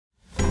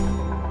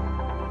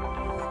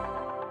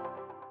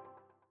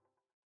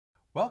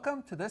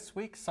Welcome to this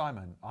week's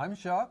SciMon. I'm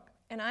Jacques.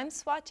 And I'm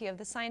Swati of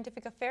the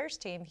Scientific Affairs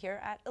team here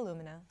at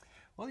Illumina.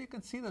 Well, you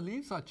can see the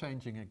leaves are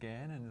changing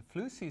again and the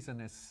flu season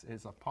is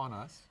upon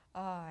us.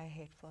 Oh, I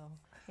hate flu.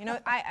 You know,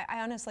 I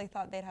honestly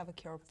thought they'd have a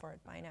cure for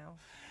it by now.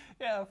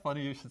 Yeah,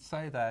 funny you should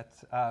say that.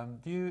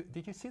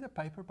 Did you see the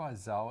paper by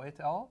Zhao et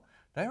al.?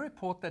 They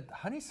report that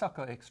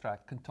honeysuckle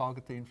extract can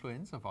target the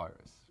influenza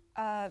virus.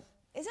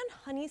 Isn't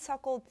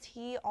honeysuckle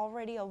tea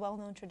already a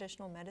well-known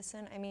traditional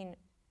medicine? I mean,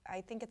 I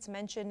think it's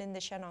mentioned in the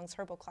Shennong's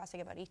Herbal Classic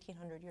about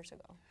 1800 years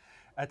ago.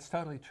 That's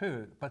totally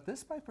true, but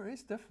this paper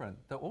is different.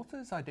 The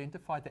authors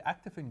identified the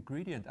active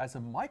ingredient as a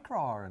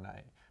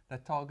microRNA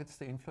that targets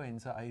the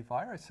Influenza A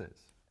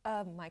viruses.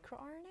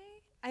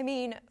 MicroRNA? I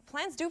mean,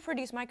 plants do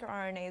produce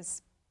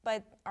microRNAs,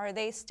 but are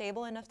they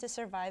stable enough to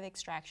survive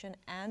extraction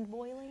and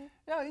boiling?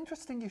 Yeah,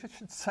 interesting you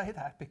should say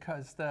that,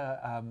 because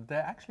they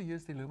actually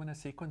used Illumina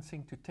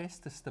sequencing to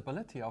test the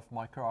stability of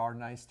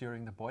microRNAs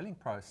during the boiling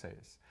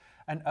process.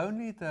 And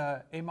only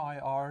the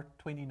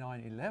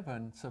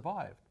miR2911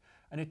 survived.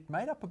 And it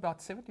made up about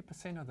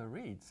 70% of the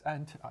reads.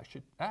 And I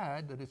should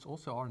add that it's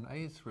also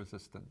RNase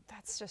resistant.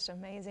 That's just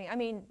amazing. I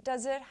mean,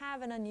 does it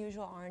have an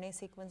unusual RNA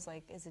sequence?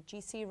 Like, is it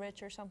GC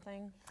rich or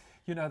something?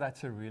 You know,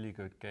 that's a really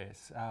good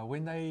guess.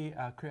 When they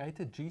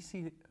created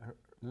GC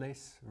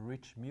less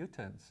rich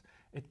mutants,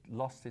 it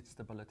lost its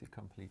stability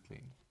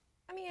completely.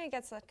 I mean, I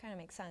guess that kind of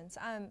makes sense.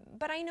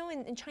 But I know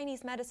in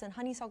Chinese medicine,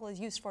 honeysuckle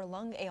is used for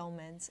lung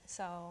ailments,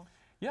 so...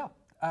 Yeah,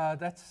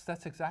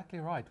 that's exactly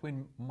right.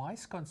 When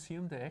mice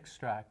consume the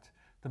extract,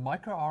 the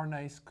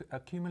microRNAs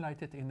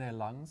accumulated in their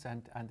lungs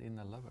and in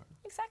the liver.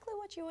 Exactly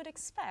what you would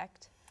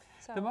expect.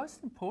 So. The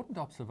most important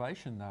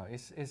observation, though,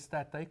 is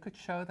that they could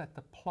show that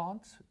the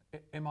plant's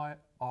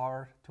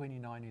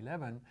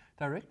miR2911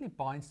 directly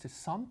binds to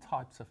some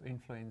types of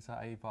Influenza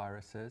A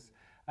viruses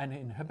and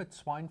inhibits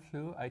swine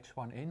flu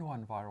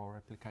H1N1 viral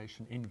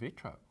replication in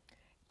vitro.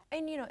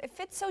 And you know, if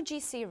it's so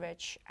GC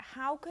rich,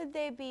 how could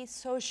they be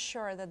so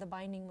sure that the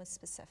binding was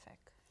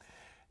specific?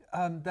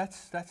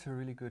 That's a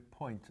really good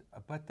point.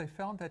 But they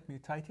found that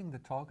mutating the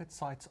target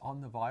sites on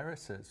the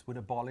viruses would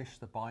abolish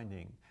the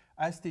binding,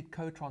 as did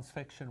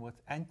co-transfection with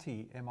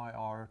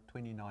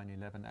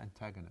anti-miR2911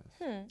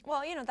 antagonists.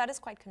 Well, you know, that is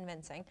quite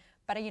convincing.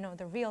 But you know,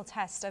 the real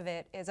test of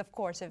it is, of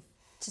course,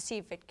 to see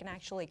if it can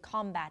actually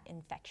combat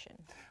infection.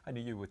 I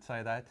knew you would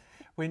say that.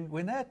 When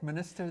they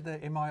administered the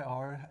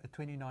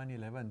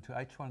miR2911 to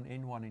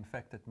H1N1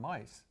 infected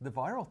mice, the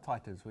viral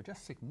titers were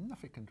just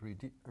significantly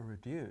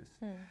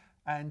reduced.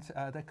 And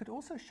they could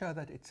also show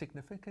that it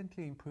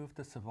significantly improved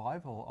the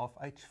survival of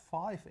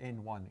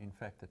H5N1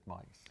 infected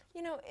mice.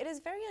 You know, it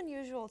is very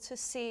unusual to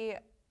see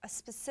a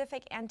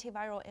specific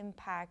antiviral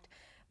impact,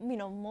 you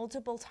know,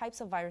 multiple types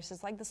of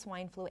viruses like the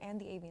swine flu and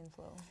the avian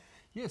flu.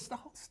 Yes, the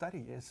whole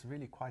study is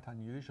really quite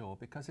unusual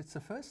because it's the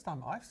first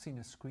time I've seen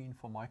a screen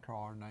for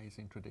microRNAs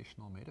in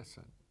traditional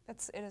medicine.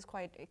 It is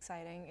quite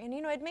exciting. And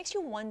you know, it makes you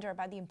wonder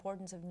about the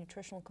importance of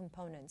nutritional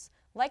components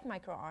like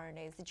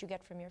microRNAs that you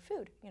get from your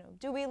food. You know,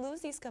 do we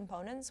lose these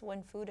components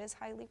when food is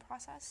highly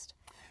processed?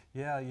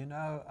 Yeah, you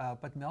know,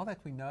 but now that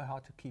we know how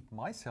to keep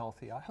mice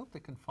healthy, I hope they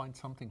can find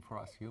something for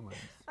us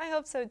humans. I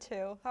hope so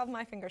too. I'll have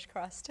my fingers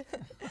crossed.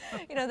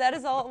 You know, that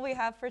is all we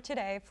have for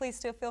today. Please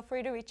do feel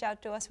free to reach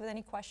out to us with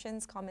any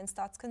questions, comments,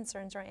 thoughts,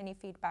 concerns, or any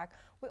feedback.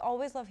 We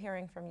always love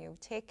hearing from you.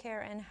 Take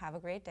care and have a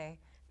great day.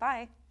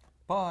 Bye.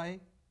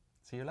 Bye.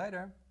 See you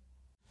later.